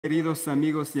Queridos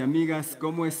amigos y amigas,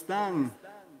 ¿cómo están?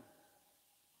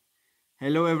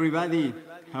 Hello everybody,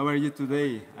 how are you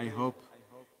today? I hope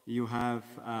you have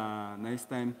a nice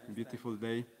time, beautiful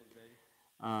day.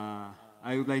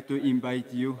 I would like to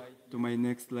invite you to my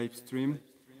next live stream.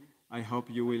 I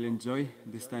hope you will enjoy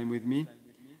this time with me.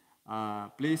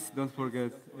 Please don't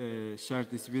forget share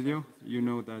this video. You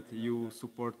know that you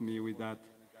support me with that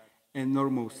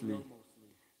enormously.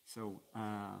 So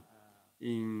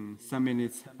in some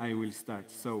minutes I will start.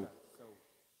 So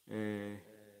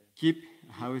keep,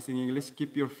 how is in English?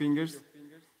 Keep your fingers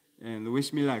and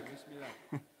wish me luck.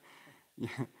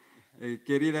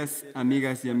 Queridas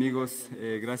amigas y amigos,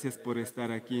 gracias por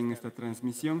estar aquí en esta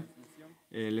transmisión.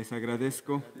 Les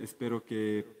agradezco, espero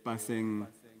que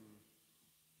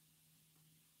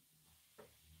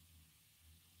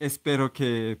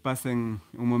pasen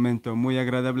un momento muy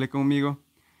agradable conmigo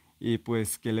y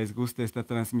pues que les guste esta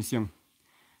transmisión.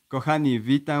 Kochani,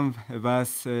 witam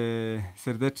Was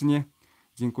serdecznie.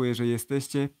 Dziękuję, że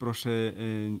jesteście. Proszę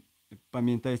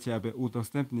pamiętajcie, aby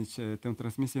udostępnić tę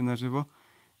transmisję na żywo.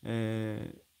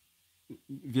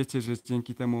 Wiecie, że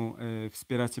dzięki temu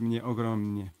wspieracie mnie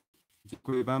ogromnie.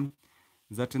 Dziękuję Wam.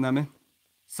 Zaczynamy.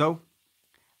 So,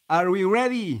 are we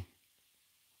ready?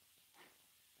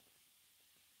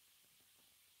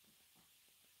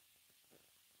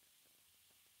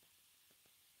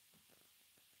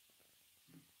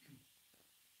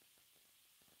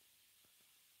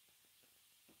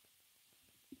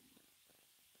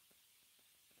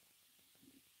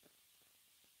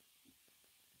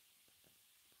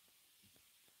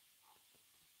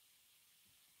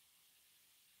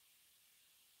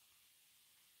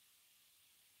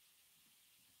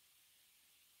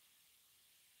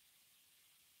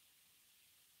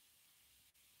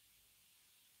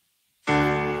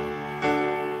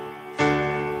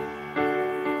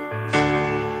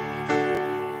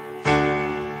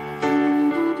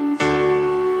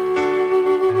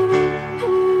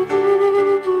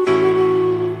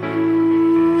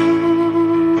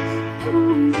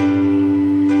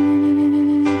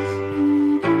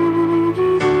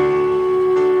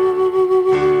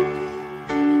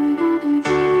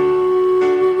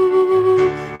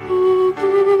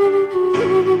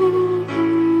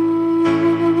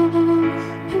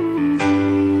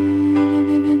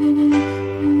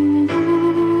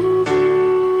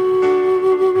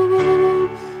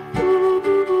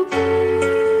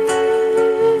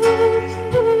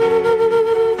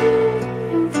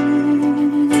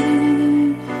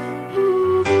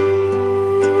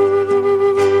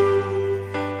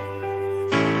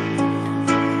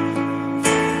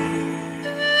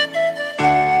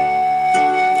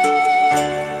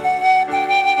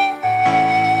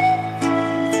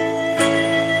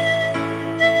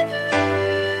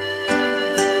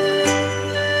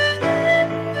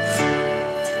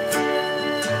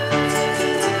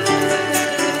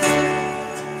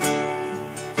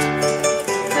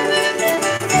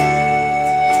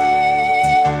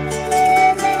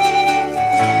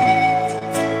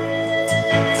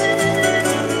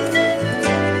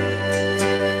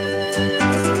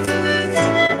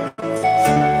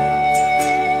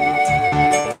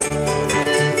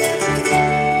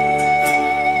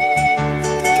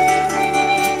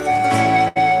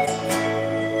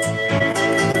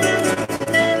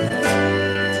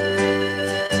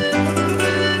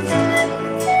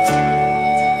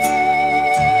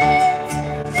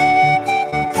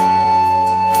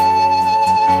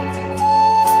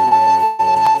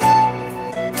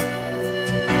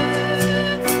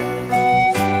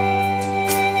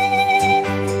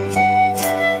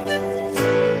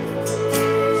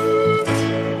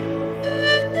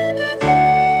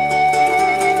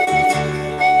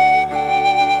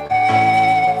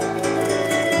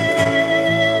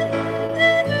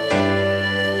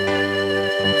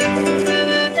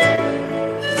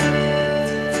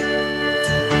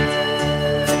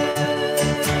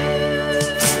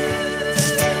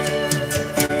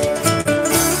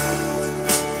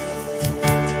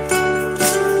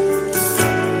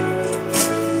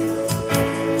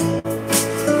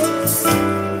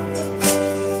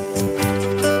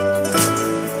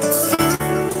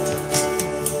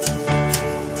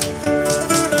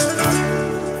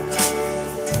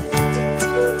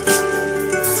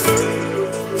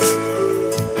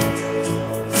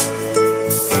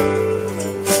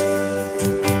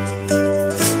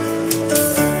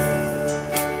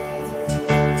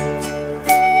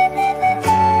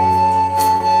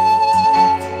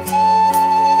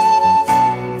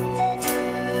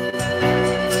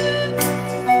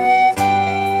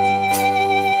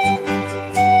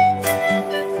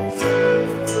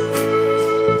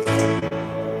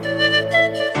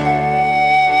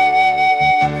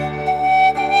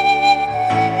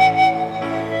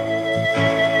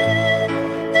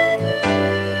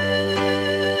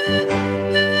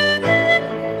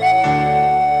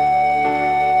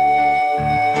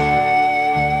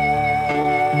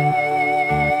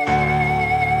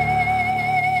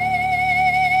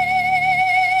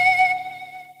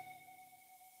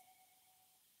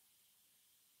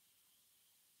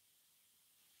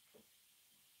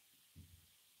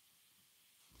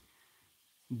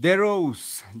 The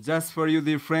Rose, just for you,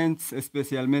 dear friends,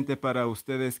 especialmente para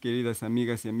ustedes, queridas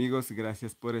amigas y amigos,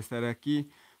 gracias por estar aquí,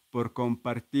 por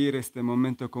compartir este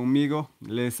momento conmigo.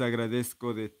 Les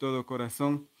agradezco de todo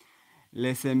corazón.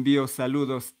 Les envío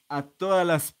saludos a todas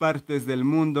las partes del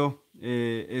mundo.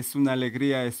 Es una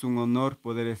alegría, es un honor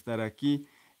poder estar aquí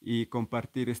y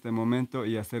compartir este momento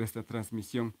y hacer esta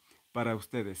transmisión para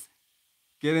ustedes.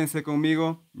 Quédense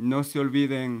conmigo, no se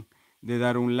olviden de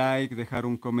dar un like, dejar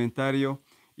un comentario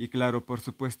y claro, por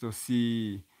supuesto,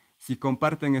 si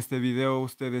comparten este video,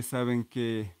 ustedes saben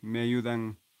que me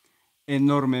ayudan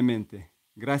enormemente.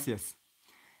 Gracias.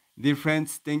 Dear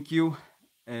friends, thank you.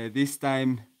 This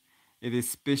time it is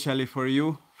especially for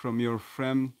you from your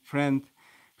friend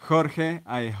Jorge.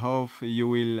 I hope you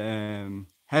will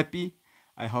happy.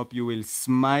 I hope you will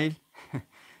smile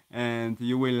and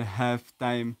you will have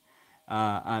time,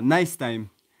 a nice time,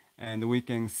 and we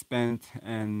can spend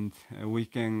and we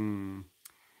can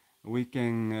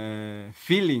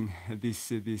feeling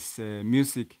this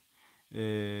music,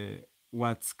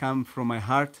 what's come from my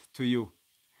heart to you.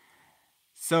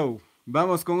 So,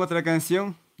 vamos con otra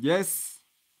canción. Yes.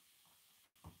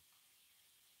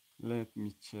 Let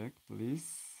me check,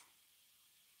 please.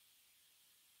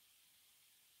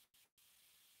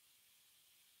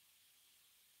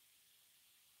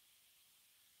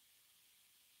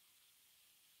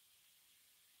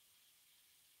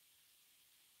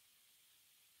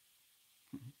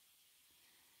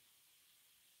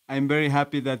 I'm very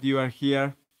happy that you are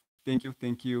here. Thank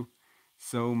you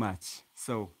so much.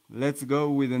 So, let's go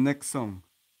with the next song.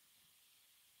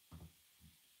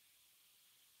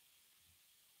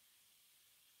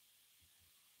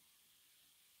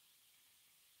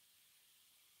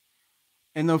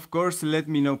 And of course, let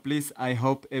me know, please. I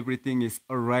hope everything is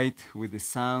all right with the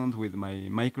sound, with my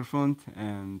microphone,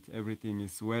 and everything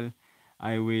is well.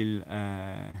 I will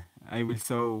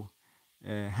so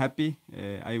happy.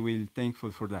 I will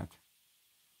thankful for that.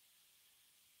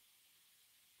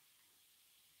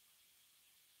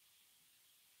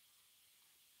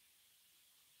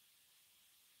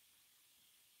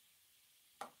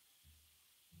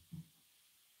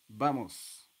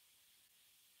 Vamos.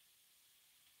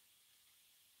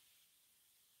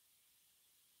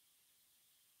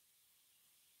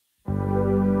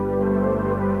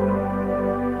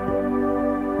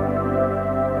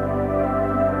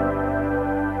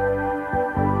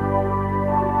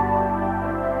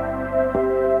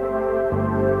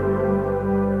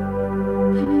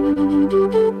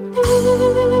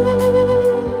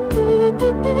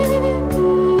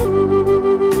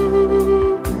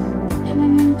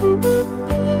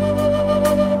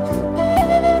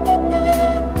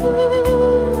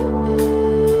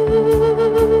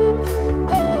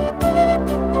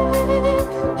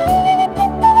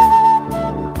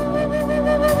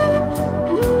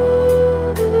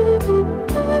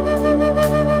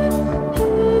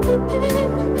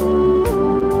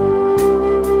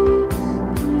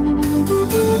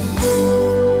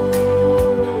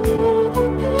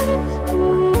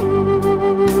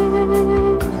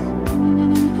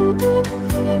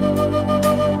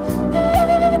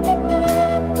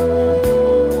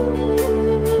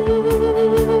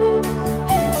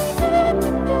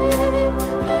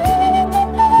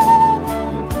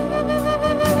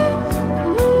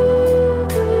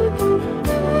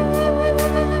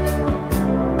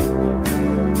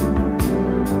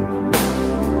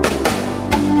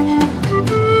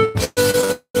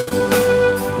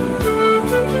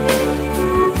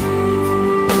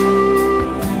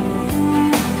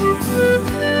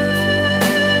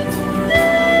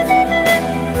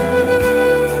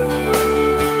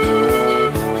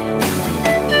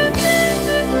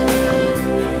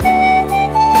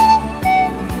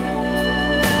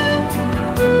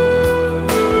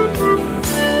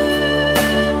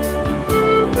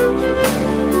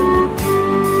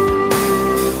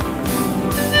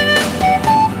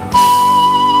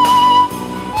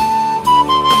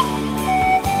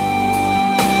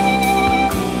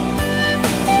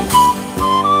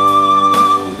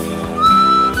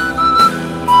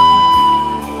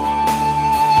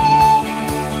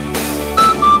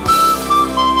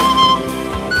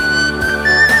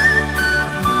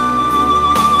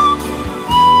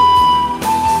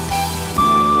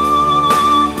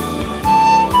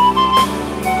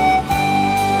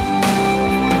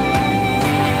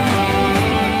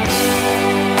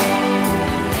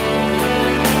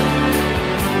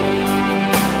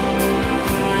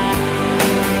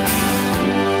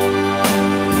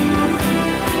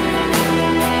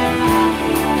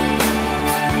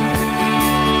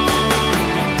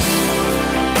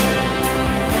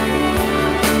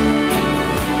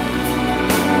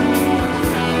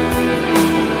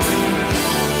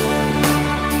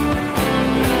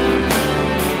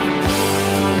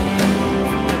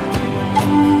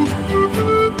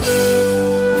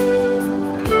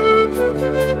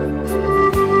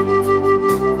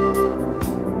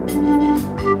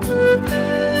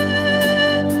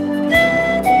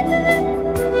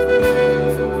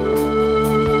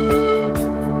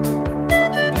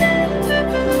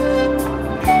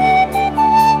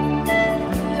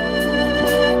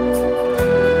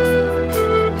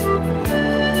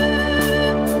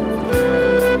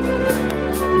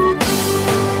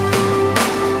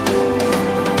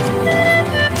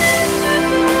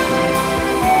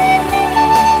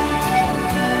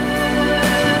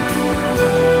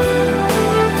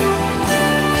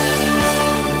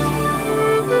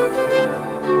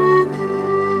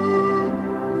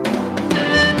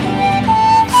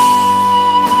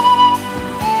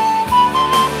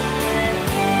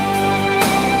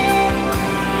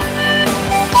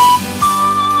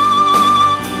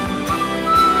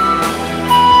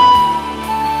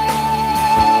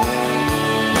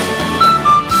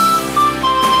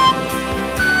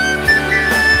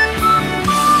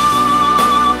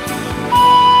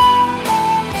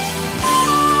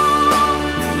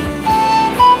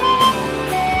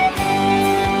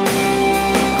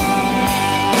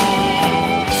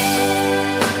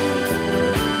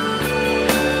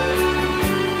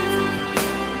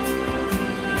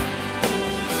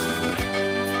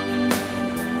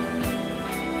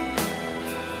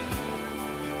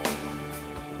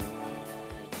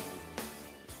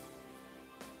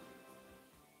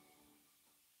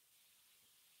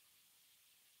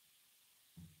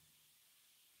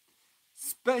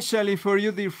 especially for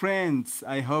you, dear friends.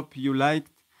 I hope you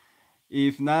liked.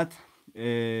 If not,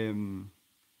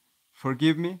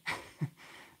 forgive me.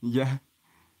 Yeah.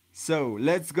 So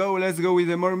let's go with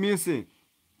the more music.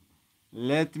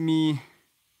 Let me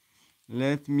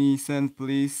send,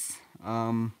 please,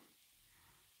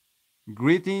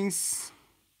 greetings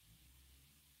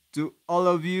to all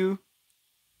of you.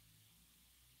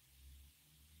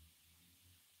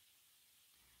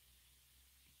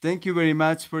 Thank you very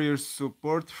much for your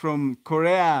support from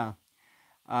Korea.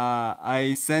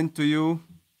 I sent to you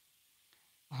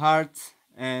hearts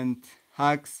and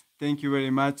hugs. Thank you very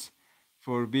much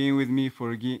for being with me,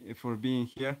 for being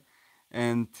here,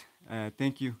 and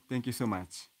thank you so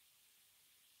much.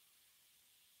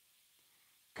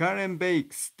 Karen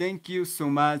Bakes, thank you so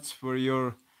much for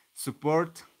your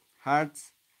support,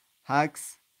 hearts,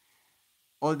 hugs.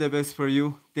 All the best for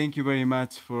you. Thank you very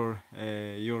much for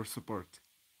your support.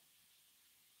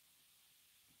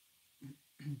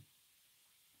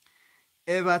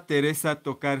 Ewa Teresa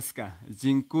Tokarska,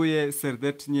 dziękuję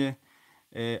serdecznie,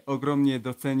 ogromnie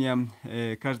doceniam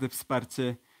każde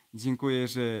wsparcie. Dziękuję,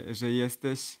 że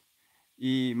jesteś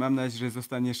i mam nadzieję, że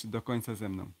zostaniesz do końca ze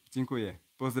mną. Dziękuję.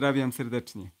 Pozdrawiam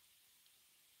serdecznie.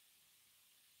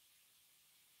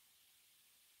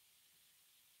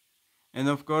 And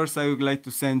of course, I would like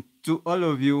to send to all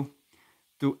of you,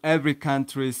 to every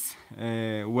countries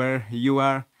where you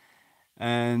are,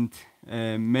 and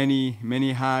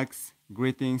many hugs,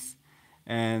 greetings,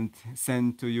 and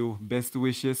send to you best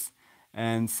wishes,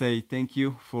 and say thank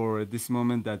you for this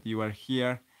moment that you are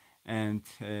here and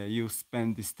you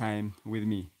spend this time with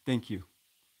me. Thank you.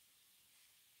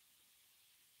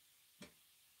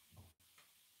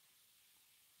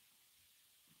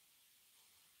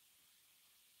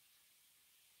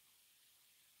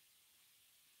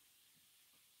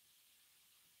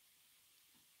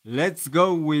 Let's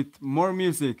go with more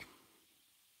music.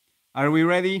 Are we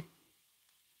ready?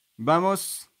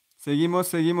 Vamos,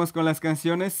 seguimos con las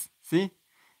canciones, ¿sí?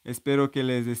 Espero que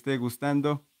les esté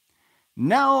gustando.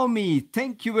 Naomi,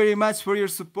 thank you very much for your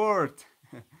support.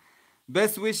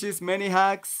 Best wishes, many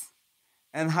hugs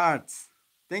and hearts.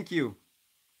 Thank you.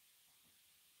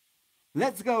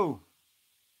 Let's go.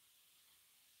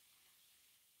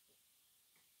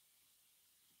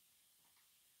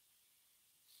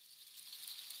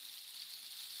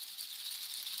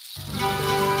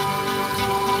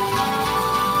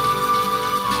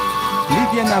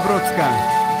 Lidia Nawrocka,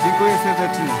 dziękuję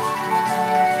serdecznie.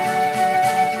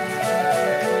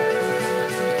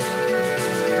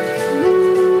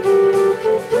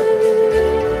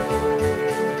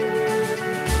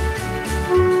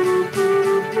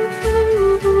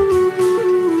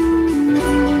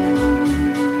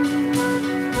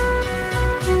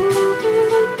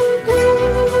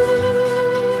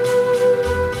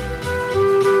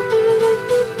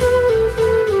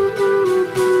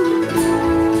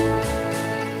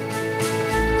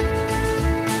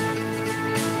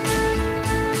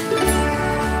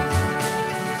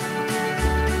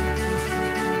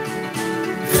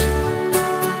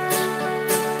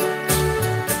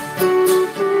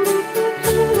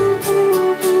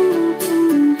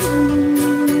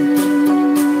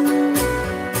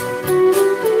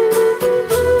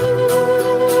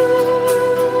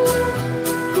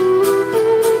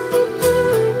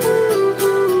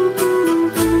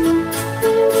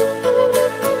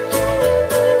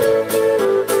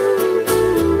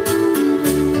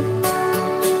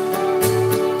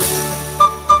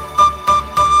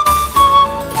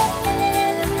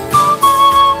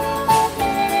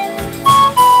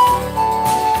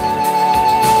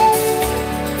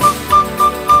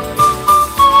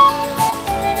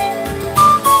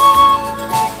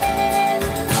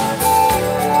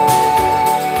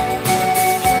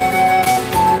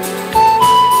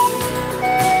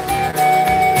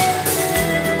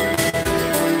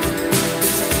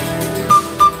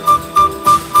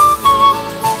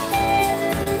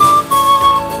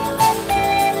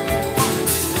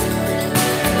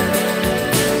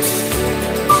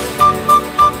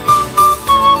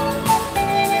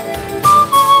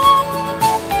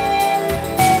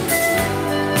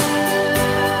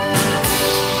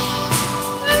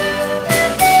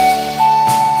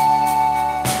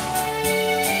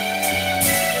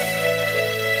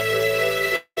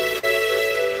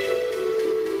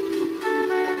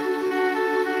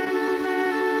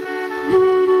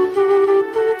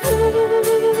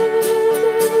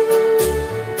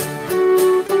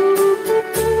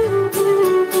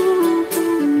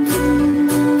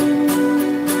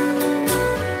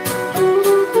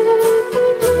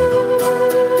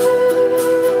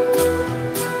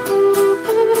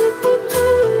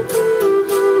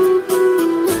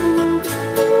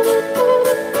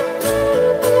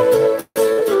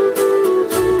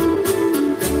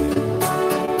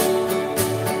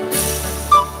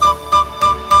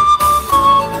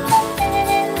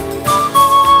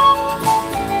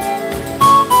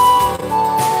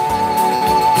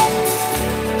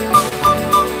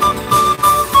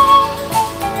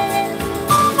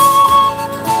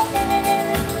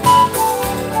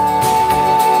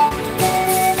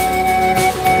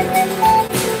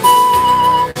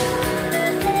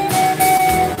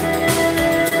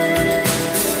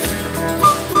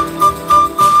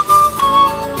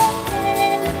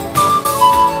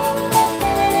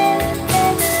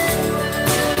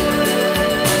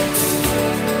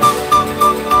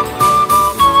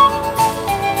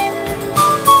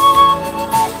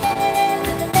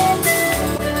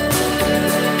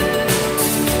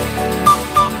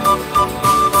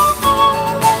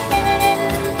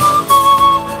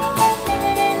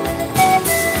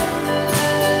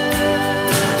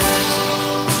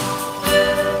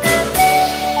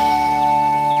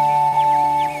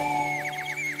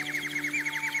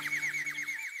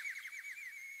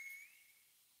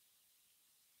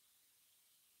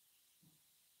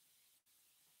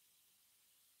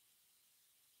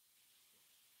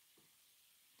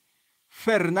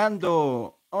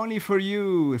 Fernando, only for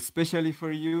you, especially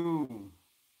for you.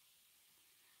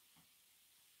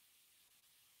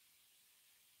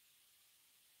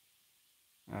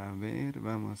 A ver,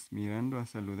 vamos mirando a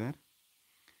saludar.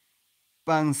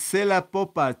 Pancela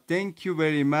Popa, thank you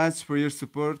very much for your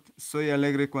support. Soy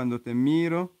alegre cuando te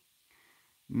miro.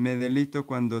 Me delito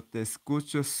cuando te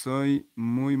escucho. Soy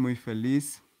muy, muy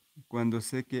feliz cuando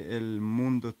sé que el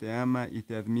mundo te ama y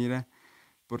te admira.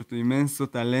 Por tu inmenso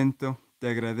talento, te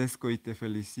agradezco y te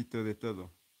felicito de todo.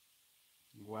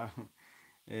 Wow.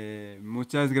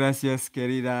 Muchas gracias,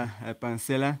 querida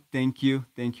Pancela. Thank you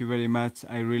very much.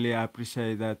 I really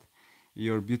appreciate that.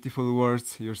 Your beautiful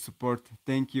words, your support.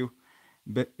 Thank you.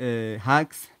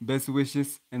 Hugs, best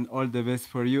wishes, and all the best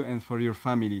for you and for your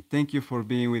family. Thank you for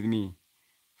being with me,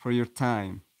 for your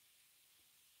time.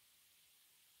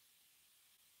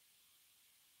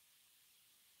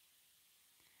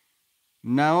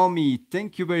 Naomi,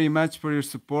 thank you very much for your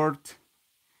support.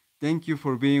 Thank you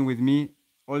for being with me.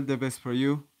 All the best for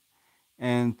you.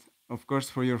 And of course,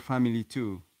 for your family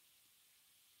too.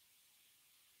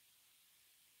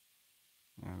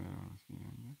 A ver, vamos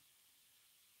mirando.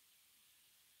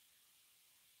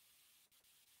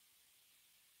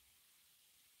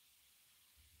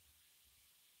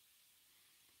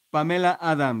 Pamela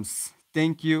Adams,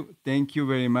 thank you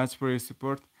very much for your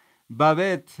support.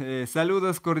 Babette,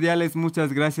 saludos cordiales,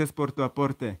 muchas gracias por tu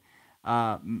aporte.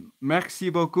 Merci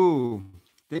beaucoup,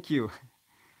 thank you.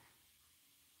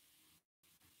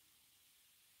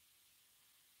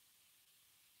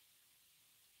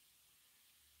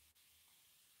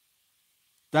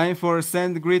 Time for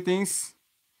send greetings.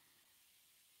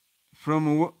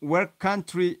 From where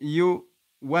country you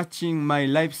watching my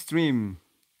live stream?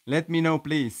 Let me know,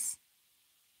 please.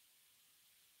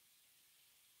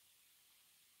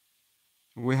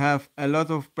 We have a lot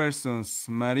of persons.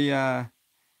 Maria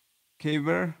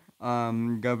Caver,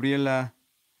 Gabriela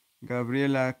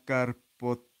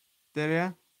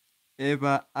Carpotera,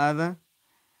 Eva Ada,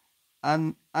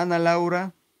 Ana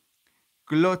Laura,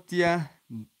 Clotia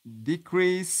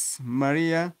Decrease,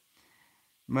 María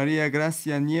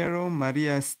Gracia Niero,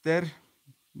 María Esther,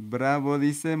 bravo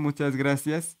dice, muchas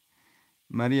gracias.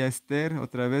 María Esther,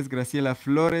 otra vez, Graciela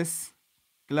Flores,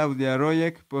 Claudia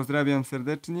Rojek, pozdrawiam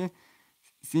serdecznie.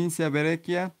 Cynthia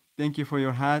Berekia, thank you for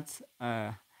your hats.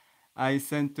 I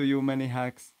sent to you many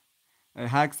hugs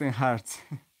and hearts.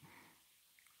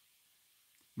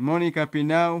 Mónica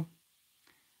Pinau,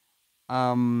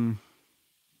 a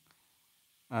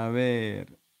ver,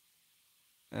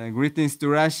 greetings to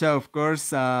Russia, of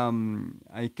course.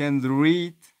 I can't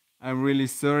read, I'm really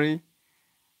sorry.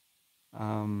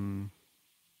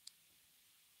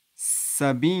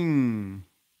 Sabine,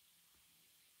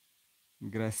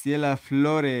 Graciela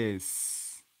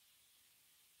Flores,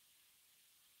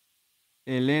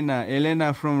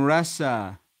 Elena from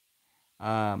Russia.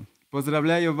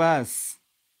 Pozdravляю вас.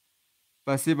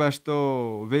 Спасибо,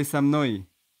 что вы со мной.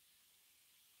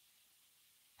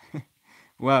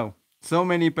 Wow, so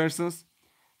many persons.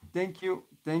 Thank you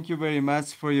very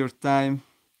much for your time.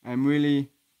 I'm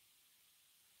really...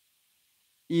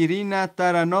 Irina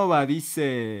Taranova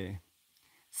dice,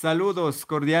 saludos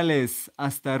cordiales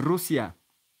hasta Rusia.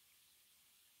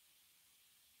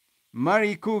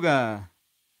 Mari Kuga,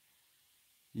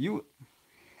 you...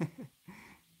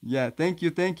 Yeah, thank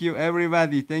you,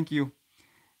 everybody, thank you.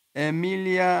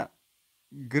 Emilia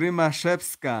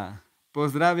Grymaszewska,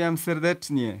 pozdrawiam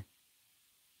serdecznie.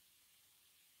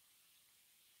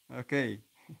 Okay,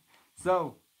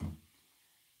 so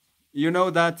you know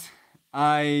that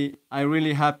I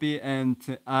really happy, and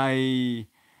I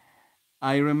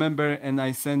remember and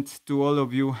I sent to all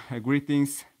of you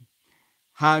greetings,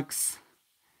 hugs,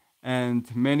 and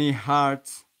many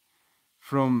hearts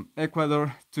from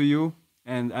Ecuador to you,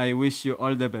 and I wish you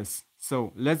all the best.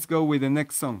 So let's go with the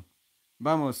next song.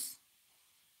 Vamos.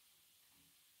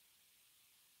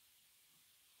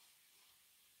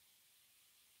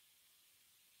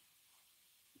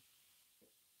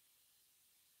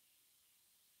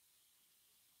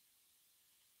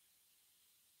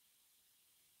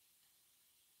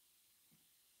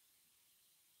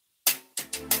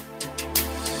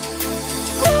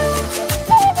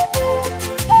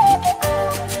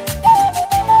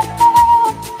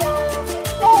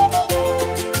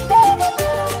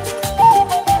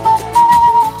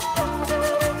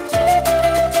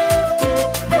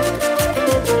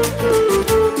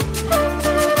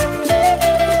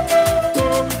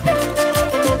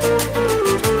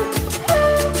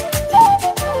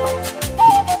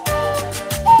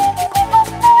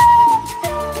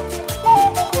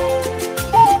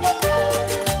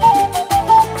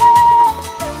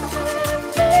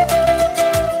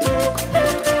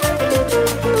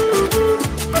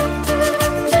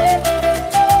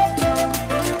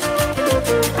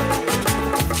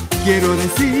 Quiero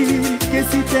decir que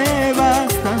si te vas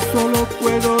tan solo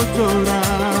puedo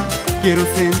llorar. Quiero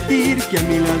sentir que a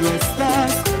mi lado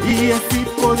estás y así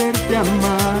poderte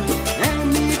amar. En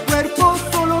mi cuerpo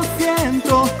solo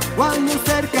siento cuando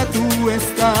cerca tú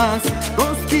estás,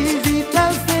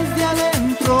 cosquillitas desde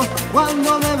adentro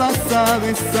cuando me vas a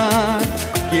besar.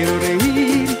 Quiero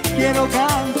reír, quiero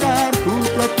cantar,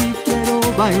 junto a ti quiero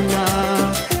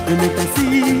bailar. Tenerte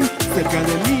así cerca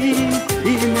de mí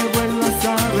y me vuelvas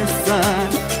a besar.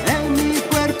 En mi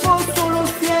cuerpo solo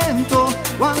siento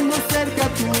cuando cerca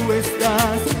tú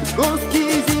estás,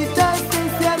 cosquillitas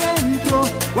desde adentro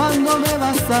cuando me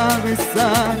vas a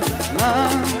besar. La,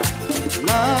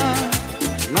 la,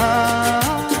 la,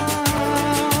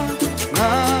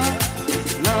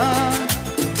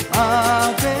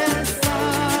 a besar.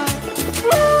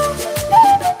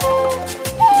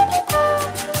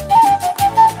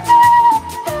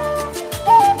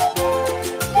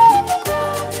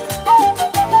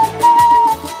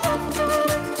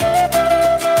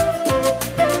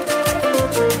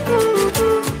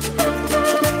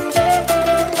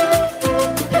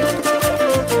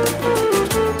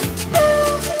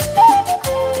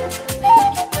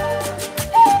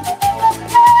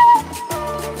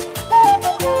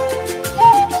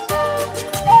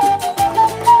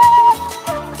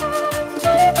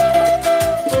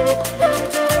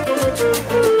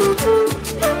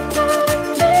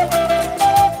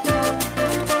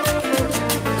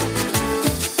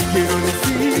 Quiero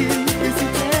decir que si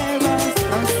te vas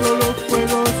tan solo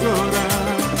puedo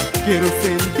llorar. Quiero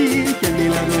sentir que a mi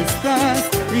lado estás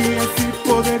y así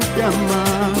poderte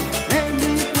amar. En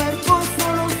mi cuerpo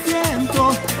solo siento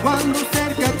cuando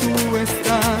cerca tú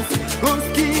estás,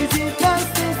 cosquillitas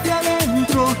desde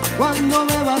adentro cuando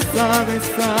me vas a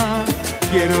besar.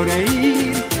 Quiero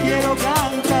reír, quiero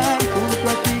cantar, junto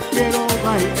a ti quiero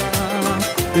bailar.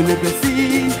 Tenerte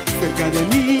así cerca de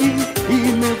mí y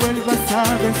me vuelvas a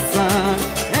besar.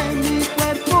 En mi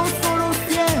cuerpo solo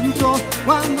siento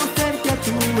cuando cerca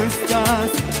tú estás,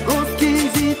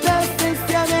 cosquillitas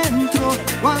desde adentro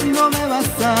cuando me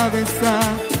vas a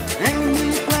besar. En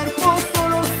mi cuerpo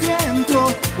solo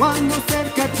siento cuando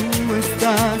cerca tú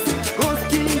estás,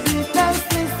 cosquillitas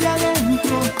desde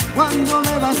adentro cuando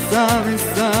me vas a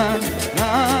besar.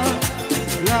 La,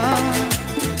 la,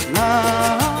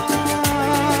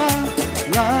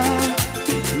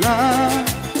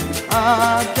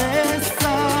 a besar.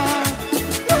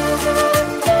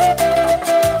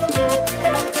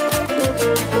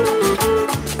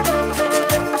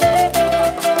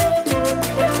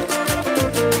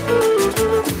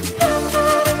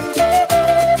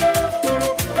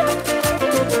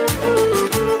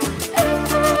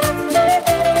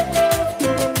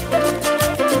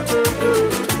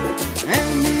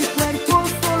 En mi cuerpo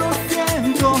solo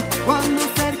siento cuando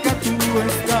cerca tú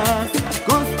estás,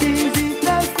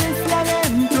 cosquillitas desde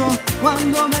adentro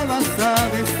cuando me vas a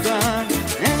besar.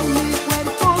 En mi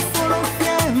cuerpo solo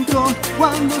siento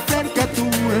cuando cerca tú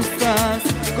estás,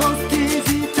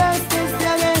 cosquillitas desde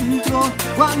adentro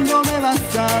cuando me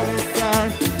vas a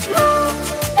besar.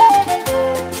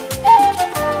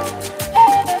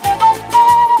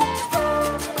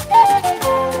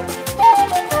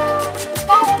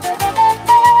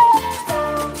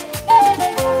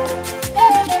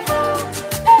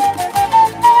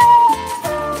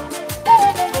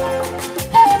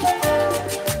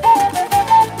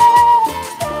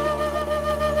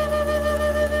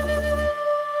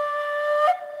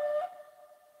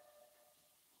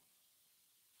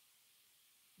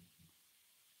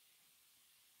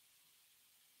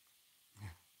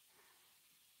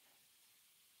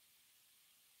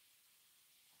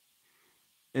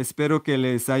 Espero que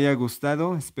les haya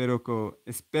gustado, espero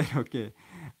que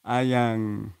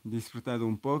hayan disfrutado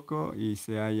un poco y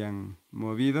se hayan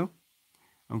movido,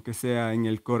 aunque sea en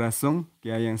el corazón,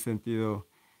 que hayan sentido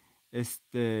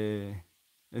este,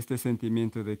 este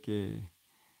sentimiento de que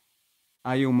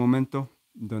hay un momento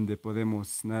donde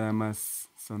podemos nada más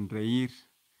sonreír,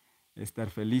 estar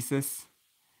felices,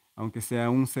 aunque sea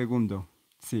un segundo.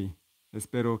 Sí,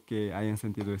 espero que hayan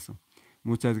sentido eso.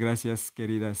 Muchas gracias,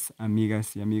 queridas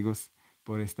amigas y amigos,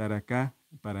 por estar acá.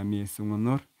 Para mí es un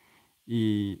honor.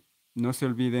 Y no se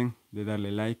olviden de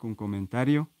darle like, un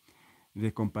comentario,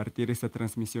 de compartir esta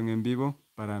transmisión en vivo.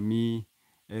 Para mí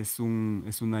es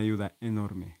una ayuda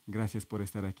enorme. Gracias por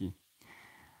estar aquí.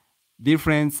 Dear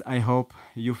friends, I hope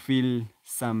you feel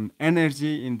some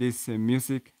energy in this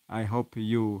music. I hope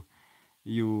you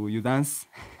dance.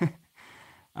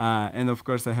 And of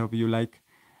course, I hope you like.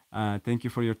 Thank you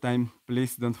for your time.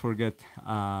 Please don't forget,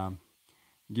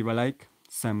 give a like,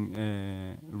 some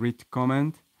read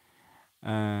comment,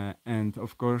 and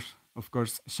of course, of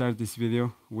course, share this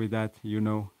video with that,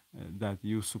 that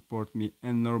you support me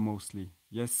enormously.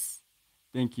 Yes,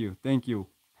 thank you.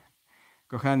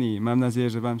 Kochani, mam nadzieję,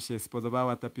 że wam się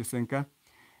spodobała ta piosenka.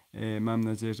 Mam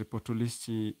nadzieję, że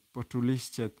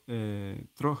poczuliście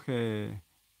trochę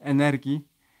energii.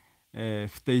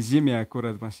 W tej zimie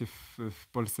akurat właśnie w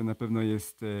Polsce na pewno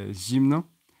jest zimno.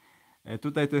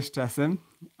 Tutaj też czasem,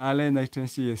 ale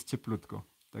najczęściej jest cieplutko.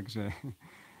 Także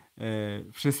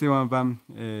przesyłam wam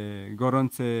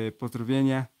gorące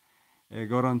pozdrowienia,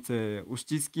 gorące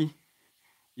uściski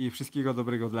i wszystkiego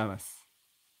dobrego dla was.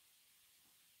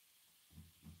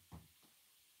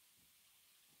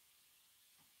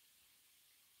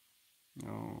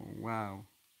 Oh, wow.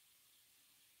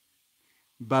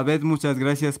 Babette, muchas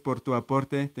gracias por tu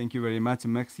aporte. Thank you very much.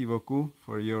 Merci beaucoup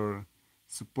for your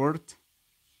support.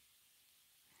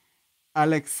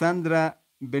 Alexandra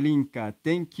Belinka,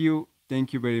 thank you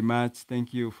very much.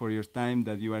 Thank you for your time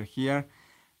that you are here.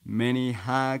 Many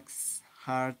hugs,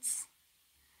 hearts.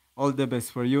 All the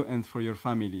best for you and for your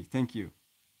family. Thank you.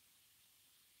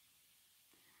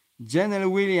 Janelle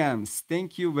Williams,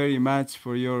 thank you very much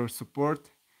for your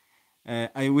support.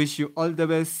 I wish you all the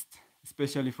best,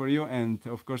 especially for you and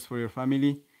of course for your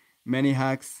family. Many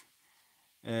hugs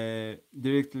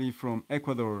directly from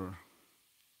Ecuador.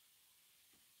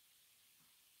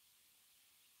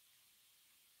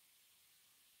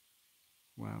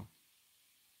 Wow.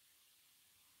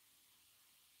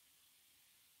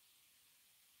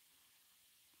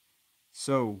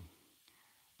 So,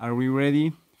 are we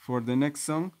ready for the next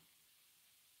song?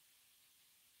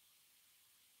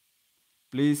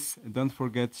 Please don't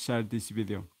forget to share this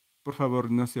video. Por favor,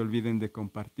 no se olviden de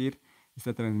compartir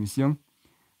esta transmisión.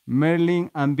 Merlin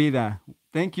and Vida,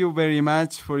 thank you very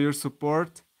much for your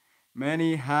support.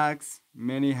 Many hugs,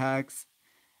 many hugs.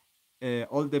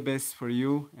 All the best for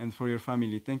you and for your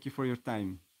family. Thank you for your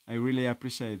time. I really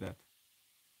appreciate that.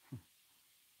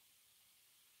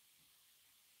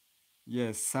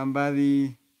 Yes,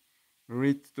 somebody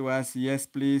read to us. Yes,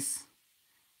 please.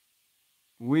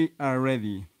 We are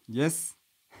ready. Yes?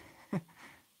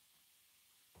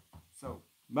 So,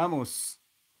 vamos.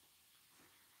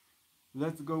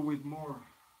 Let's go with more.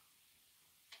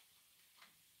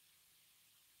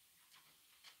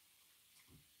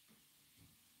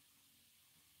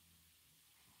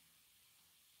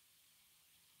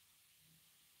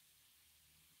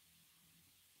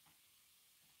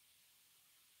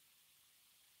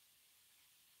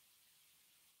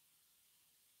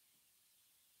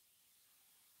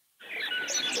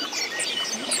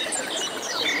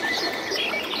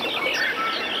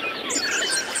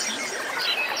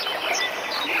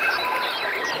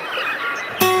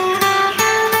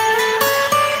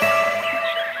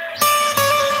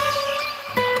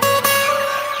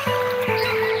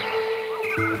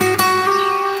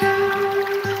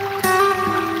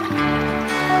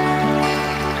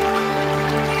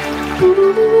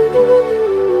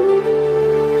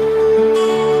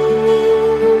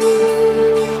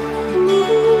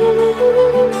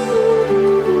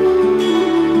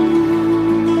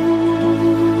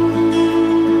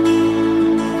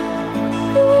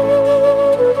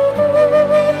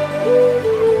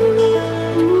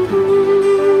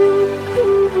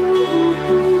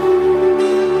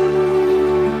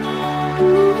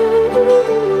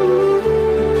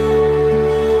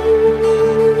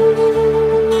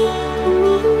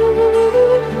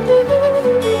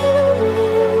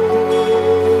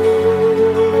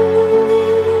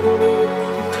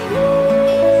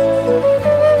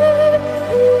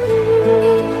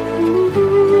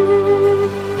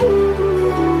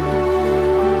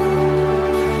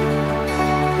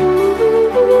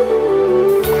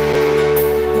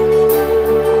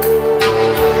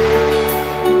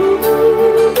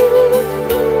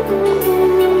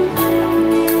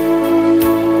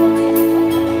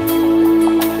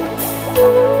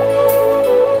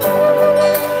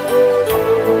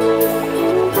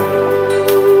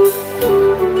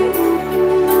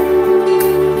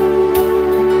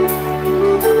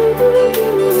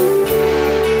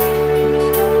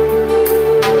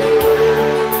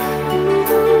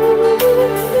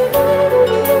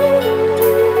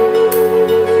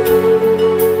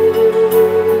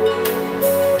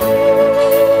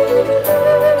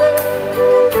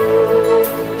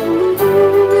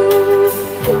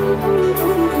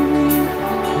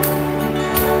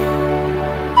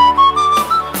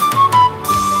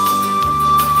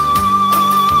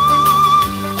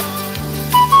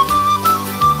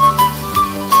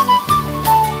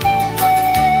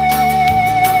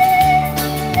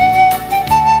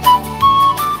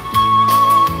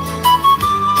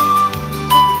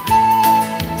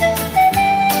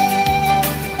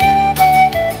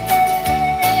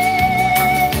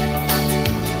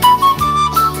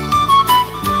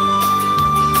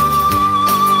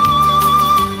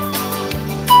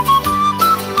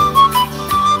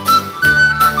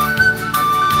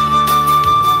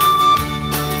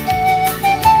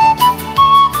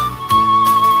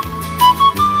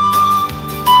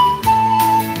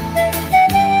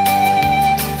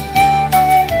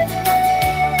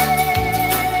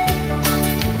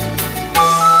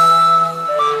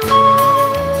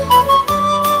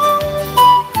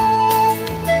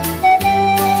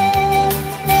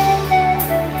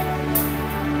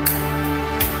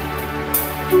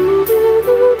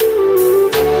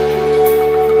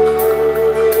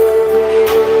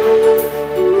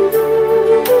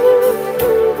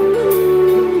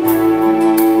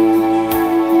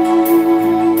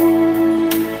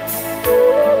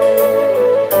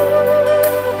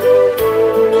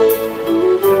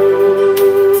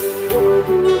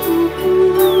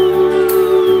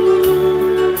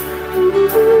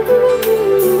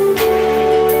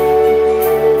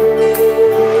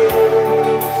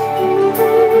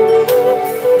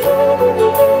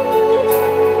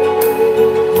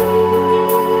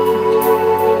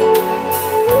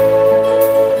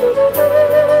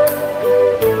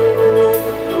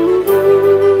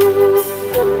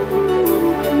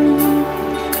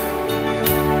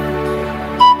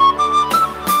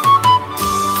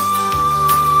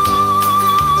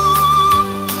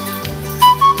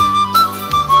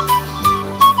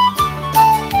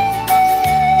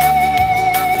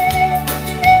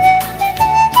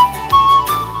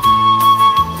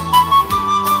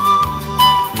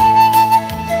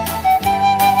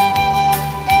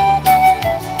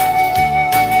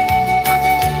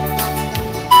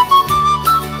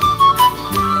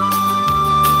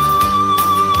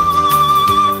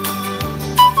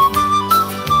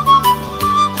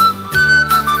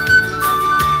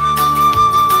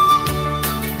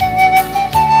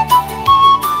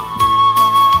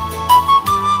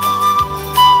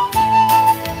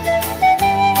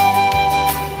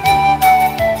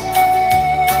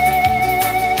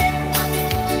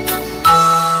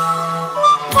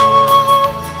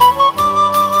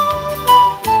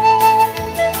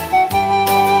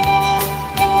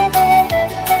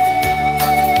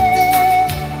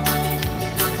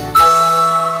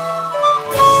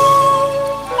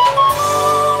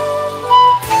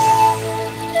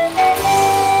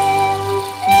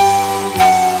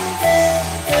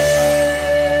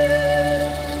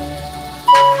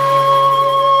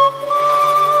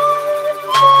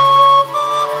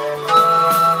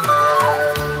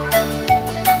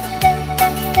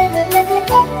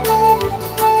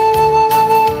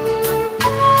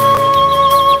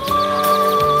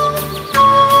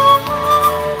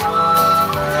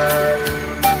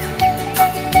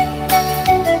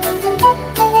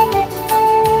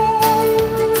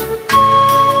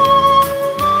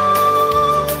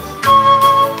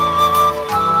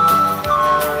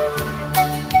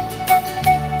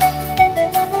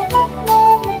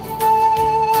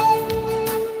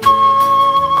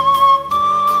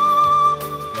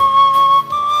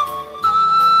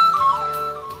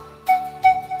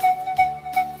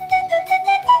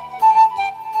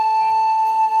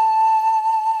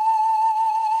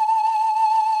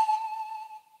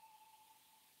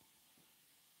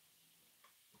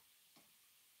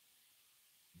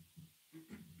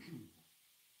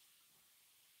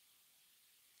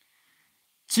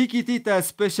 Chiquitita,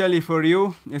 especially for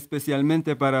you,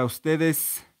 especialmente para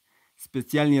ustedes,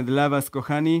 specjalnie dla was,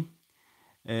 kochani.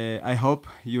 I hope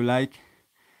you like.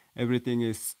 Everything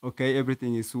is okay,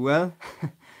 everything is well.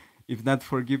 If not,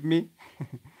 forgive me.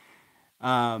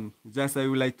 Just I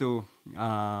would like to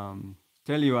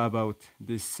tell you about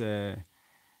this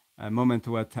moment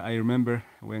what I remember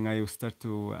when I start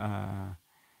to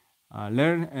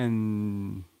learn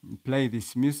and play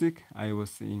this music. I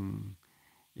was in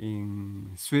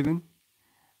Sweden.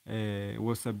 It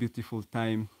was a beautiful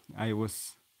time. I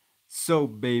was so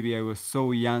baby. I was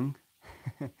so young,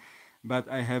 but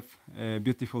I have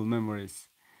beautiful memories.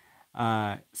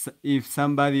 If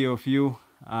somebody of you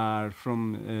are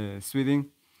from Sweden,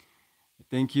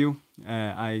 thank you.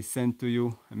 I send to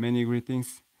you many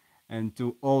greetings and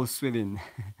to all Sweden.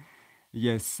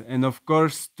 Yes, and of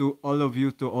course to all of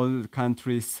you, to all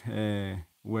countries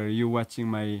where you watching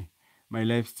my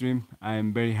live stream. I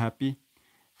am very happy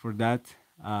for that.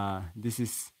 This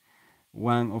is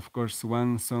one, of course,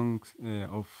 one song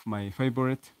of my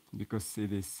favorite because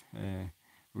it is a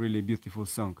really beautiful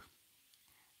song.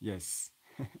 Yes.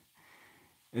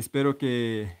 Espero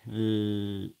que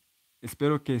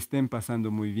estén pasando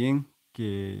muy bien,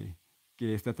 que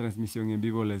esta transmisión en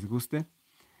vivo les guste.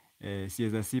 Si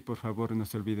es así, por favor, no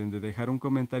se olviden de dejar un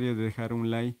comentario, de dejar un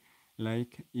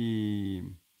like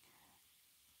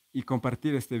y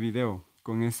compartir este video.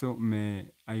 Con eso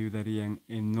me ayudarían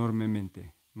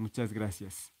enormemente. Muchas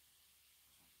gracias.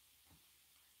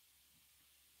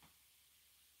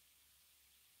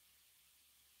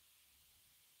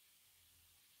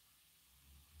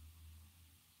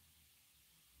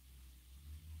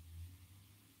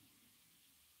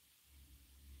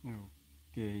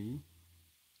 Ok.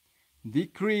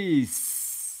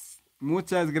 Decrease.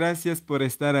 Muchas gracias por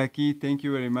estar aquí. Thank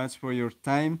you very much for your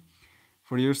time,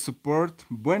 for your support.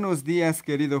 Buenos días,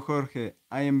 querido Jorge.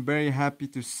 I am very happy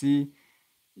to see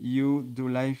you do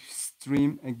live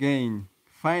stream again.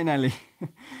 Finally.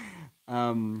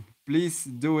 Please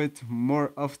do it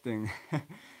more often.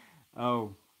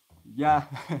 Oh, yeah.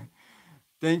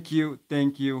 Thank you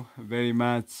very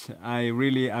much. I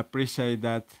really appreciate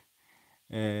that.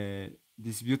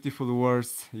 These beautiful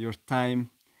words, your time,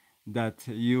 that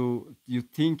you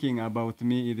thinking about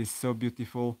me. It is so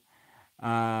beautiful.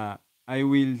 I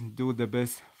will do the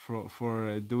best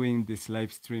for doing this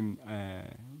live stream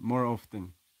more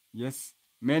often. Yes,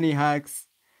 many hugs.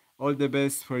 All the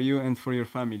best for you and for your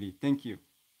family. Thank you.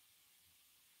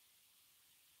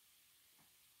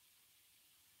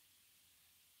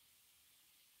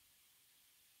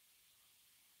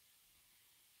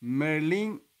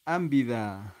 Merlin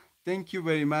Ambida, thank you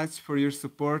very much for your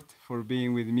support, for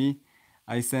being with me.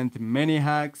 I sent many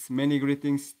hugs, many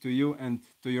greetings to you and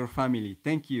to your family.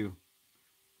 Thank you.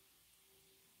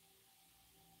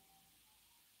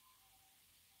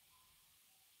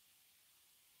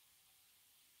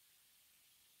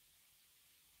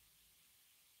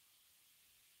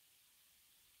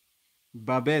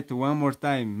 Babette, one more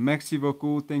time. Merci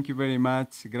beaucoup. Thank you very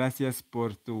much. Gracias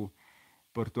por tu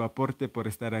aporte, por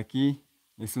estar aquí.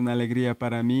 Es una alegría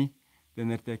para mí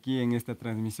tenerte aquí en esta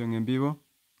transmisión en vivo.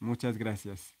 Muchas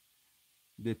gracias.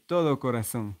 De todo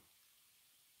corazón.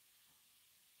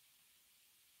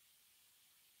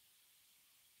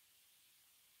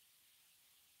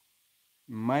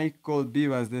 Michael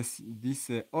Vivas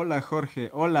dice, hola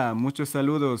Jorge, hola, muchos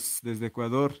saludos desde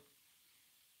Ecuador.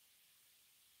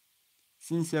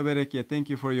 Cincia Berekia, thank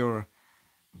you for your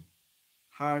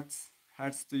hearts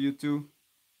to you too.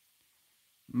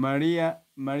 Maria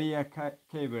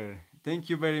Kaber, thank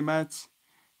you very much.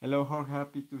 Hello Jorge,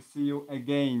 happy to see you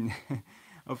again.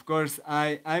 Of course,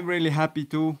 I'm really happy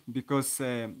too because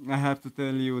I have to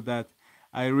tell you that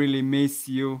I really miss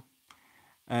you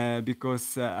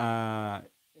because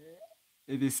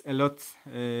it is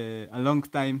a long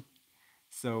time.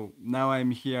 So now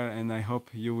I'm here, and I hope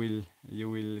you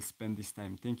will spend this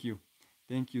time. Thank you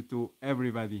to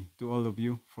everybody, to all of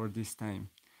you for this time.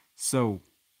 So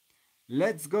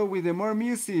let's go with the more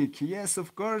music. Yes,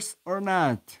 of course, or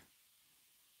not.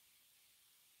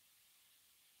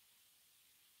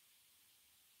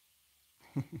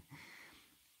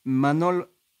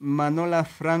 Manola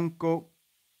Franco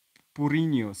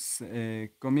Puriños,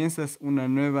 comienzas una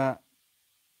nueva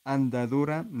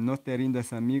andadura, no te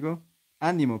rindas, amigo.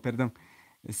 Ánimo, perdón.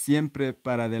 Siempre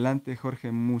para adelante,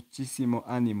 Jorge, muchísimo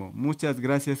ánimo. Muchas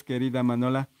gracias, querida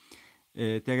Manola.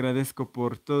 Te agradezco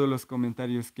por todos los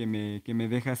comentarios que me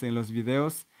dejas en los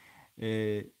videos.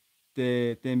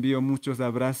 Te envío muchos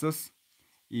abrazos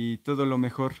y todo lo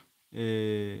mejor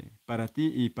para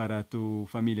ti y para tu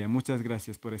familia. Muchas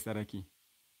gracias por estar aquí.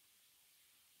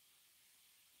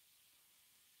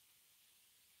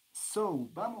 So,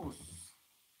 vamos.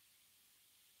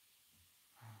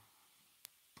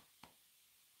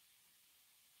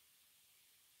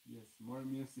 Yes, more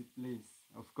music, please.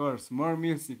 Of course, more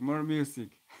music, more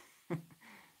music.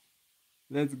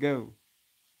 Let's go.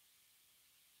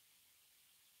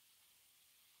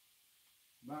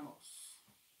 Vamos.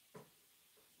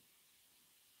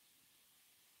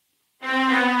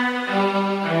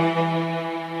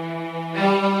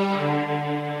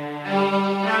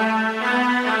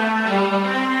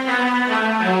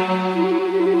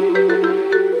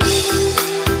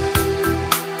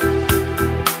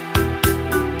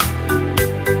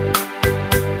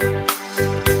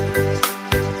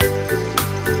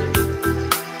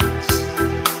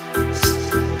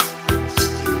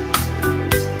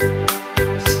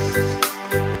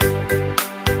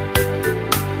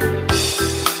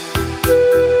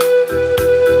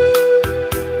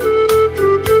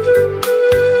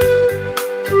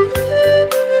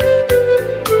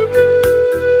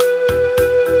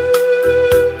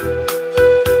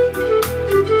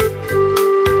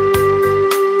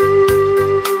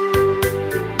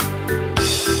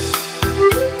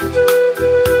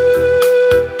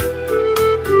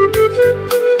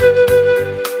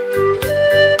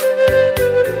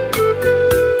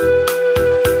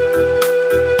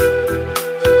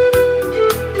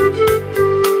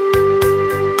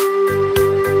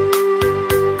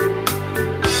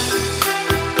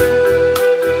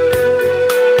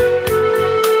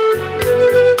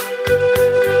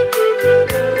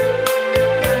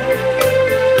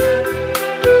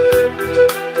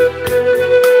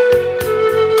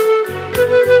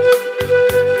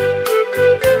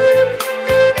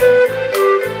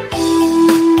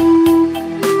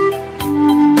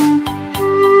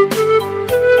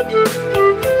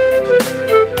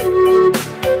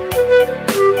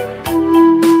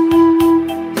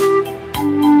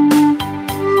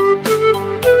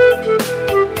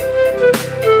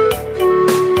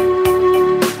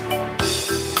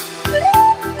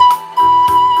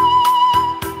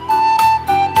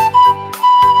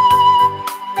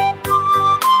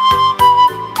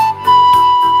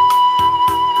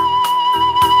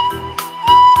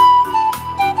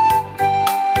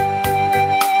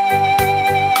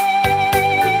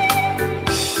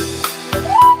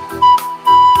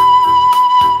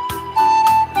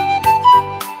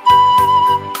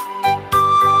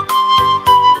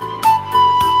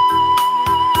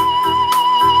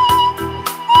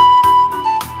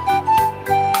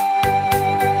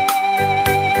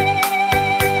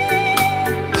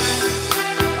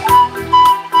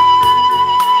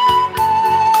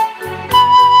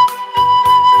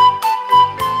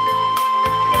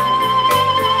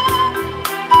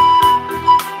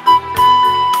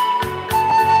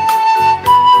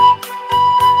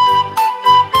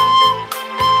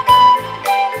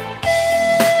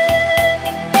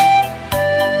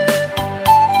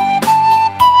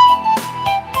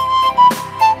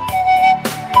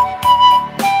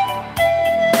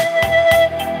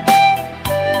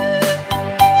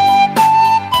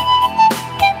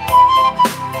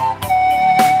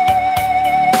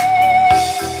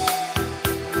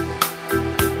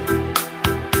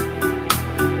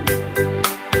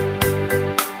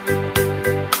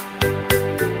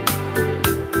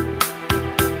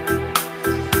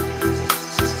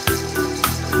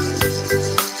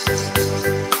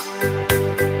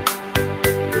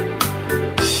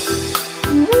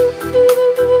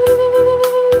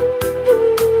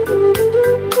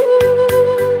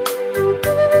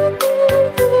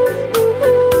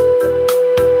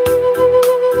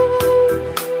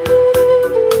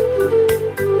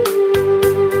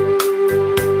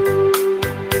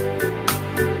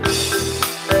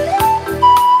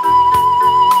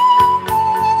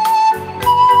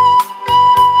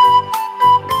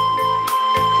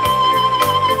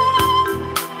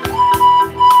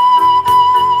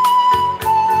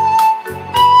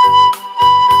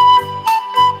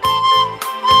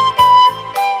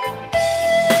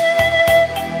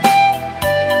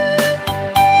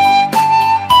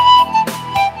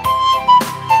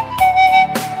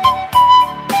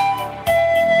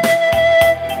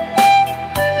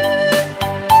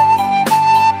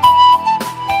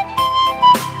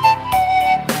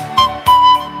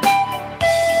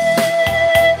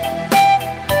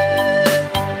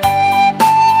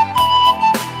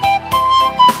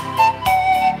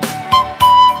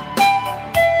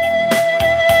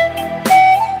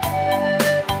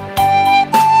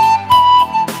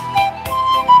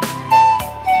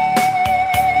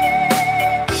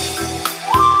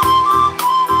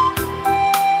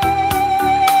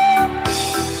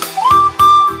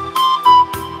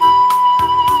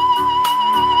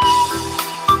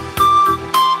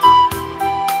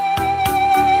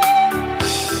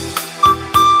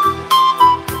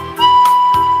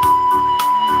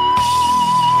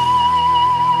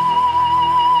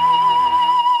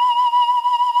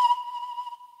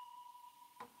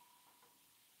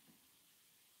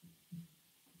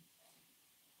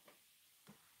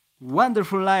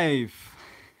 Wonderful life.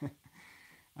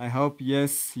 I hope,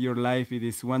 yes, your life it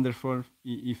is wonderful.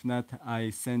 If not, I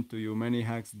send to you many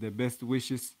hugs, the best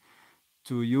wishes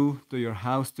to you, to your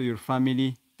house, to your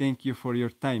family. Thank you for your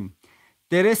time.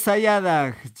 Teresa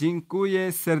Jadach,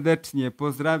 dziękuję serdecznie,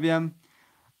 pozdrawiam.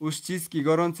 Uściski,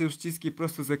 gorące uściski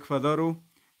prosto z Ekwadoru.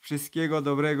 Wszystkiego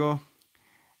dobrego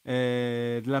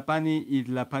dla pani i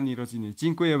dla pani rodziny.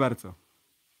 Dziękuję bardzo.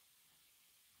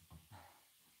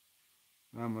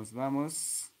 Vamos,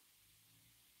 vamos.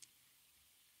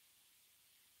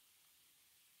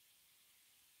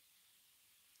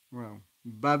 Wow.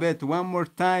 Babette, one more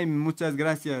time. Muchas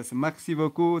gracias. Maxi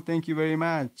beaucoup. Thank you very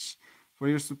much for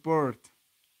your support.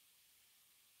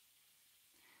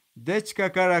 Dechka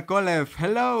Karakolev,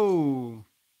 hello.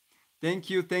 Thank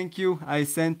you, thank you. I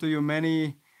send to you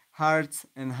many hearts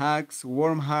and hugs,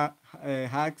 warm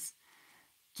hugs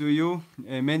to you,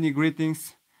 many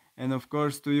greetings, and of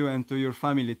course to you and to your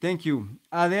family. Thank you.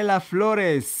 Adela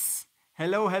Flores,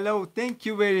 hello, hello. Thank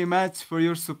you very much for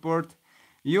your support.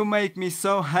 You make me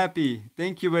so happy.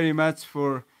 Thank you very much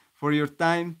for your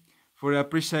time, for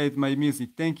appreciate my music.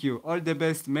 Thank you. All the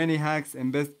best, many hugs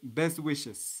and best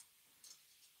wishes.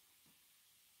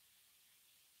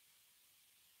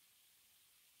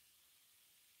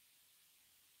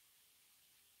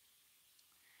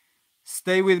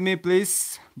 Stay with me,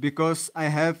 please, because I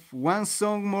have one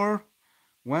song more,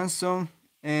 one song,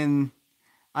 and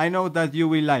I know that you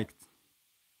will like it.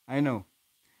 I know.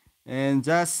 And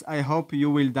just I hope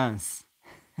you will dance.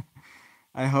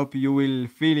 I hope you will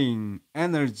feeling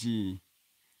energy,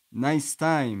 nice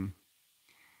time.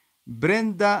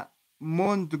 Brenda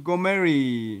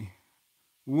Montgomery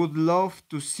would love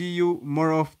to see you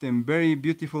more often. Very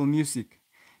beautiful music.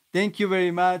 Thank you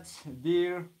very much,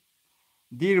 dear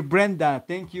Brenda.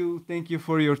 Thank you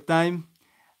for your time.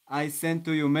 I send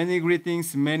to you many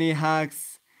greetings, many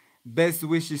hugs, best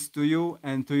wishes to you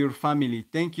and to your family.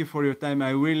 Thank you for your time. I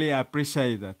really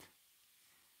appreciate that.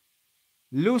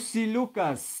 Lucy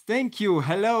Lucas, thank you.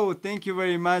 Hello, thank you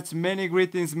very much. Many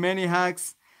greetings, many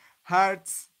hugs,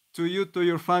 hearts to you, to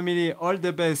your family. All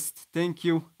the best. Thank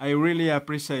you. I really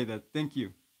appreciate that. Thank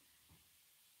you.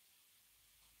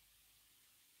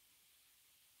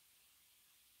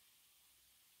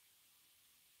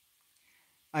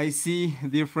 I see,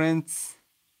 dear friends,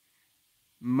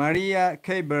 Maria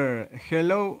Kaber.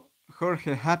 Hello,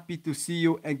 Jorge. Happy to see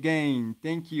you again.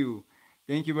 Thank you.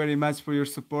 Thank you very much for your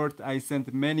support. I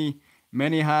sent many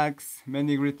hugs,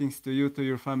 many greetings to you, to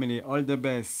your family. All the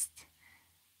best.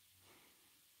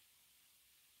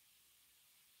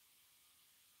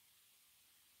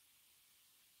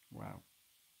 Wow.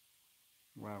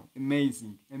 Wow.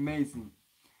 Amazing. Amazing.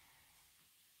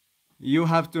 You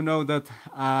have to know that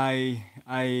I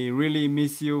really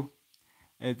miss you.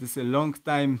 It is a long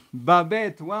time.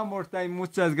 Babette, one more time.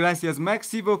 Muchas gracias.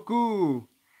 Merci beaucoup.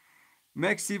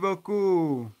 Merci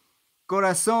beaucoup.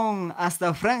 Corazón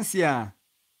hasta Francia.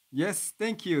 Yes,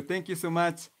 thank you. Thank you so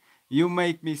much. You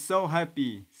make me so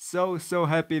happy. So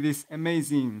happy. This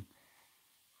amazing.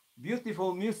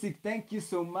 Beautiful music. Thank you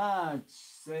so much.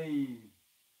 Say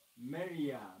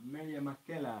Maria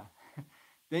Makela.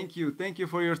 Thank you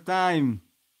for your time.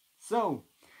 So,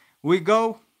 we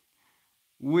go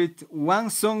with one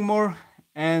song more,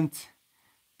 and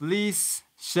please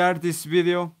share this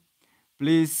video.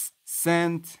 Please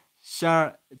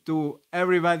share to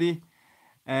everybody,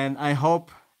 and I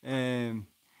hope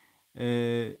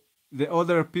the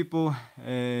other people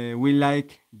will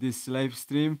like this live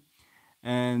stream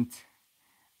and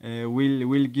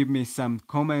will give me some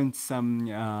comments,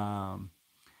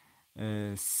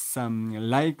 some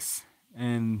likes,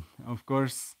 and of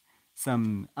course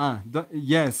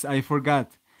yes, I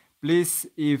forgot. Please,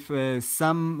 if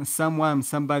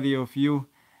somebody of you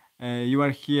you are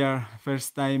here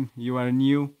first time, you are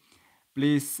new,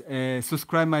 please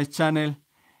subscribe my channel.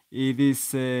 It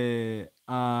is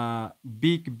a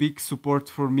big support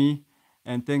for me,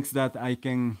 and thanks that I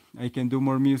can do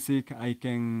more music. I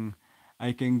can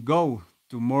go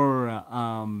to more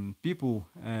people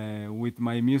with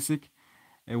my music,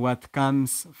 what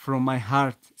comes from my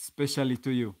heart, especially to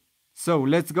you. So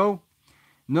let's go.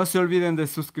 No se olviden de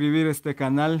suscribir este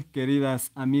canal,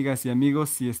 queridas amigas y amigos.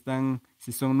 Si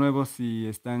son nuevos y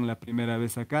están la primera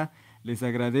vez acá, les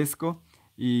agradezco.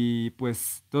 Y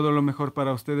pues todo lo mejor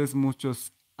para ustedes.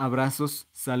 Muchos abrazos,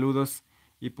 saludos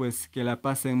y pues que la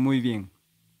pasen muy bien.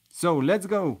 So, let's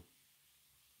go.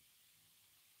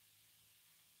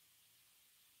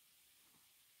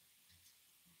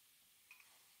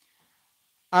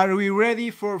 Are we ready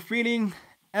for feeling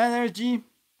energy?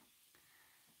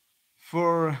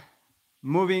 For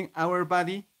moving our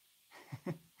body?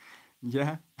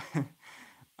 Yeah.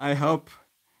 I hope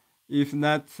if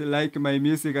not like my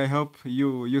music, I hope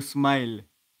you smile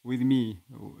with me.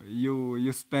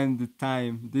 You spend the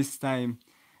time this time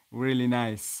really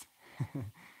nice.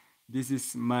 This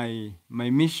is my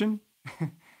mission.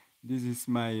 This is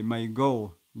my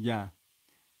goal. Yeah,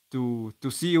 to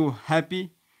see you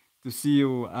happy, to see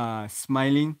you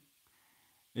smiling.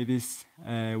 It is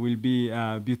will be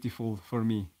beautiful for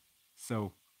me.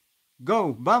 So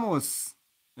go, vamos.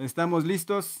 Estamos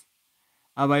listos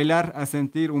a bailar, a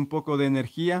sentir un poco de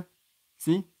energía.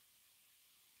 ¿Sí?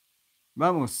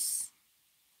 Vamos.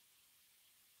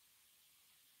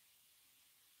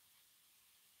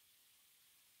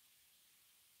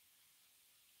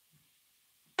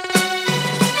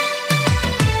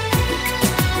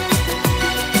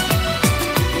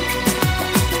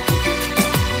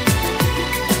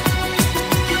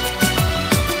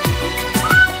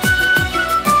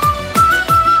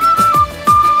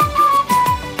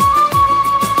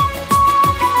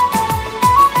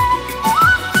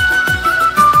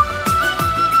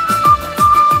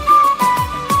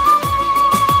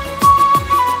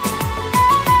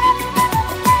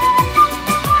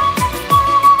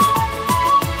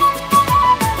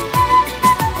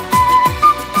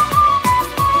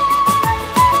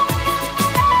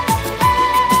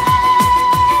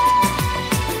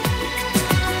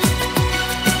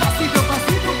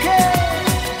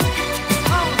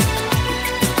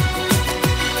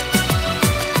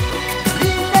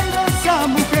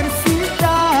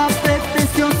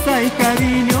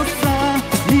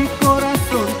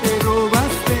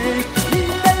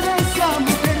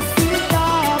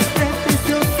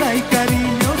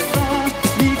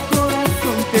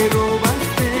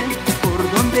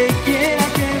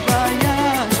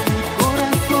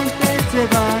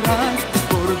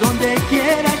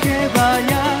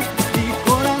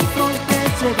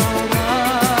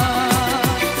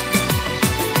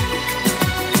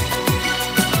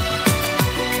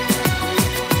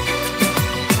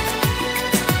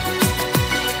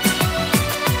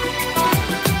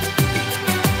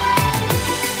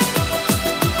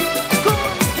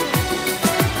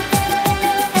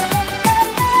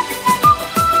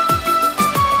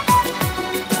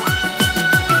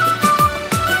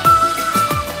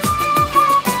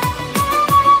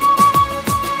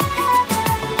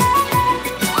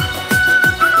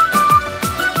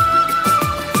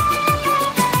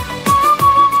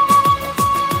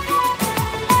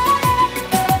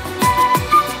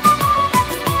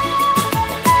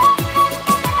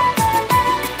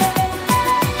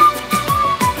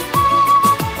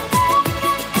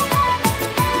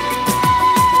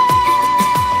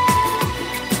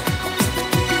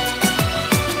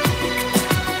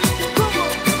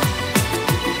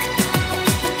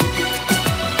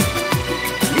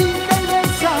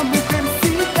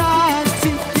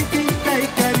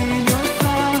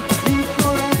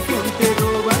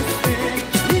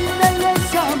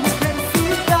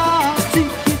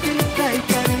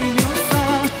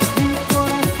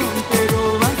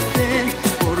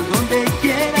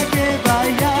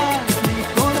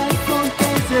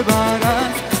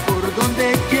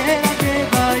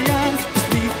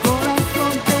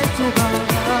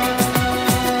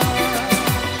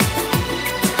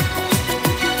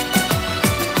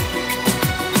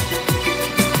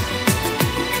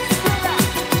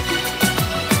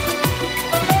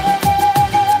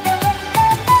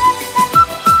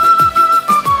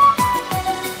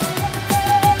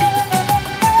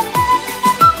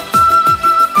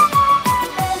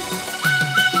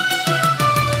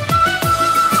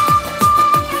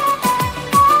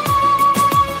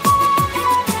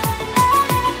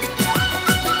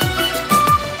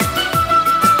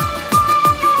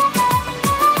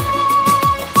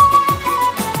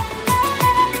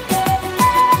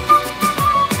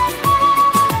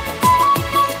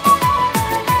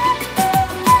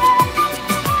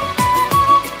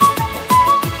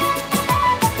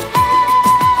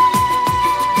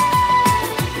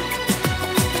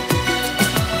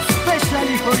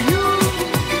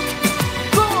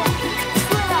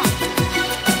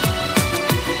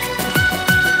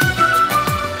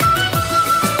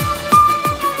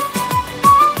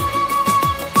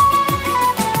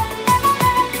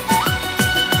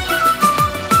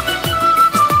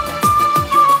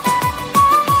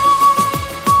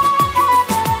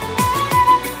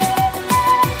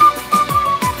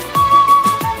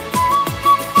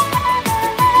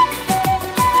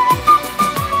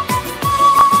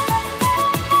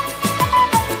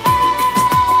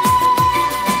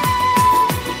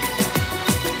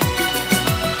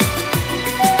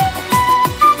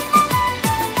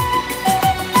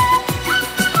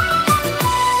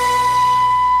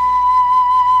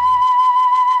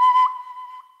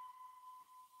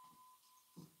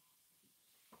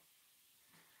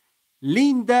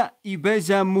 Linda y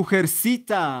bella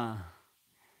mujercita.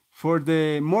 For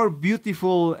the more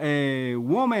beautiful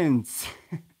women.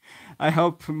 I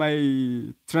hope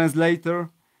my translator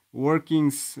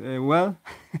working well.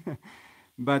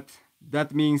 But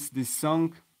that means this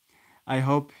song. I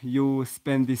hope you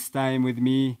spend this time with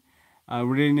me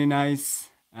really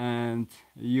nice, and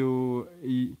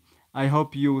I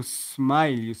hope you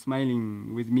smile, you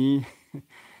smiling with me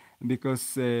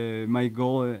because my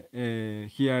goal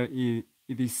here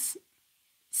it is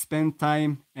spend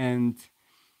time and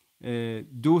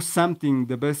do something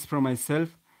the best for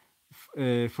myself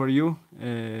for you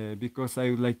because I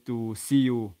would like to see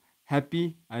you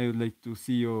happy. I would like to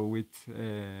see you with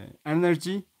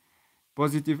energy,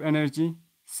 positive energy.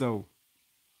 So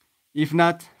if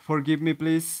not, forgive me,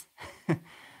 please.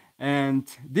 And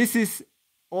this is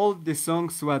all the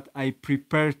songs what I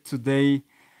prepared today.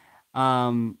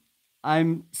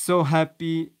 I'm so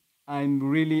happy. I'm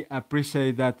really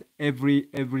appreciate that every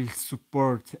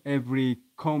support, every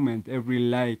comment, every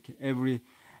like, every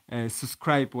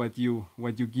subscribe what you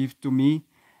give to me.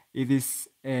 It is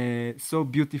so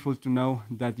beautiful to know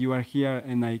that you are here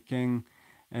and I can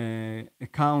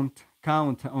count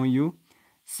on you.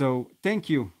 So thank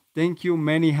you.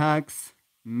 Many hugs,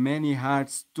 many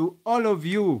hearts to all of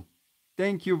you.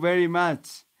 Thank you very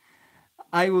much.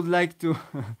 I would like to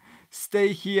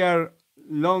stay here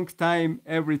long time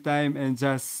every time and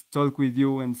just talk with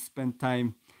you and spend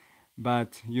time.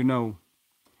 But you know,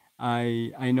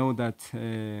 I know that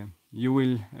you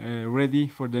will ready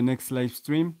for the next live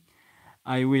stream.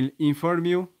 I will inform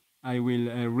you. I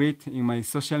will read in my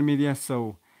social media.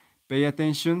 So pay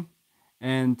attention.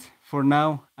 And for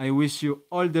now, I wish you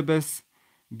all the best.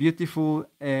 Beautiful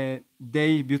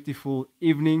day, beautiful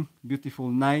evening, beautiful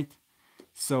night.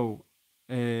 So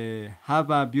have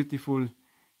a beautiful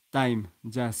time,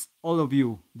 just all of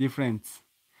you, dear friends.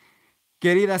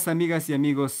 Queridas amigas y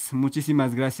amigos,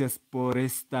 muchísimas gracias por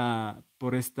este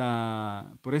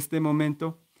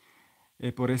momento,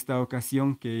 por esta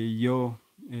ocasión que yo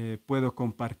puedo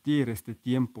compartir este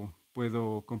tiempo,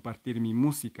 puedo compartir mi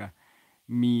música,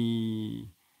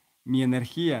 mi, mi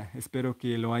energía. Espero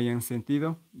que lo hayan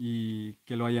sentido y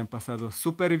que lo hayan pasado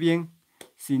súper bien.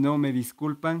 Si no, me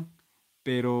disculpan,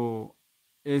 pero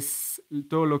es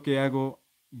todo lo que hago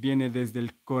viene desde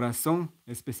el corazón,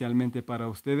 especialmente para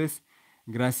ustedes.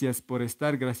 Gracias por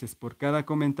estar, gracias por cada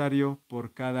comentario,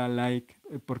 por cada like,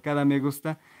 por cada me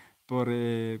gusta,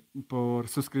 por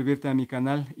suscribirte a mi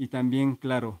canal y también,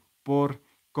 claro, por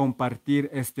compartir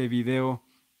este video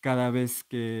cada vez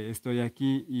que estoy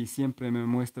aquí y siempre me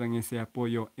muestran ese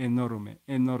apoyo enorme,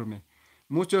 enorme.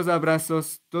 Muchos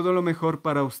abrazos, todo lo mejor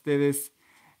para ustedes,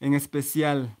 en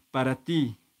especial para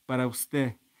ti, para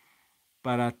usted,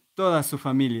 para toda su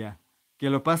familia.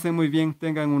 Que lo pasen muy bien,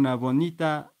 tengan una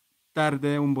bonita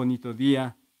tarde, un bonito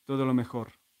día, todo lo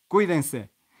mejor. Cuídense.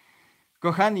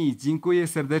 Kochani, dziękuję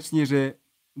serdecznie, że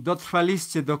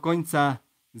dotrwaliście do końca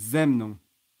ze mną.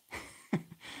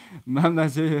 Mam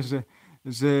nadzieję,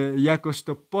 że jakoś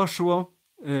to poszło.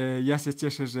 Ja się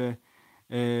cieszę, że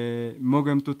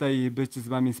mogłem tutaj być z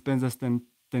wami, spędzać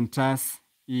ten czas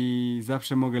i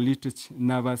zawsze mogę liczyć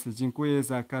na was. Dziękuję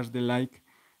za każdy like,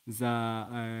 za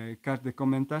każdy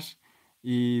komentarz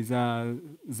i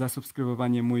za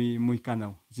subskrybowanie mój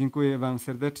kanał. Dziękuję wam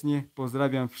serdecznie,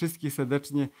 pozdrawiam wszystkich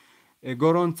serdecznie.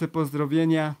 Gorące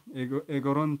pozdrowienia,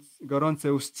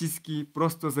 gorące uściski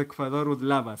prosto z Ekwadoru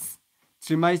dla was.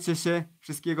 Trzymajcie się,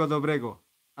 wszystkiego dobrego.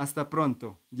 Hasta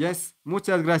pronto. Yes,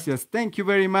 muchas gracias. Thank you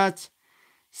very much.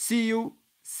 See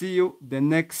you the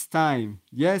next time.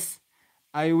 Yes,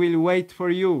 I will wait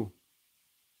for you.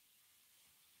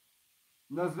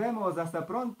 Nos vemos, hasta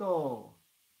pronto.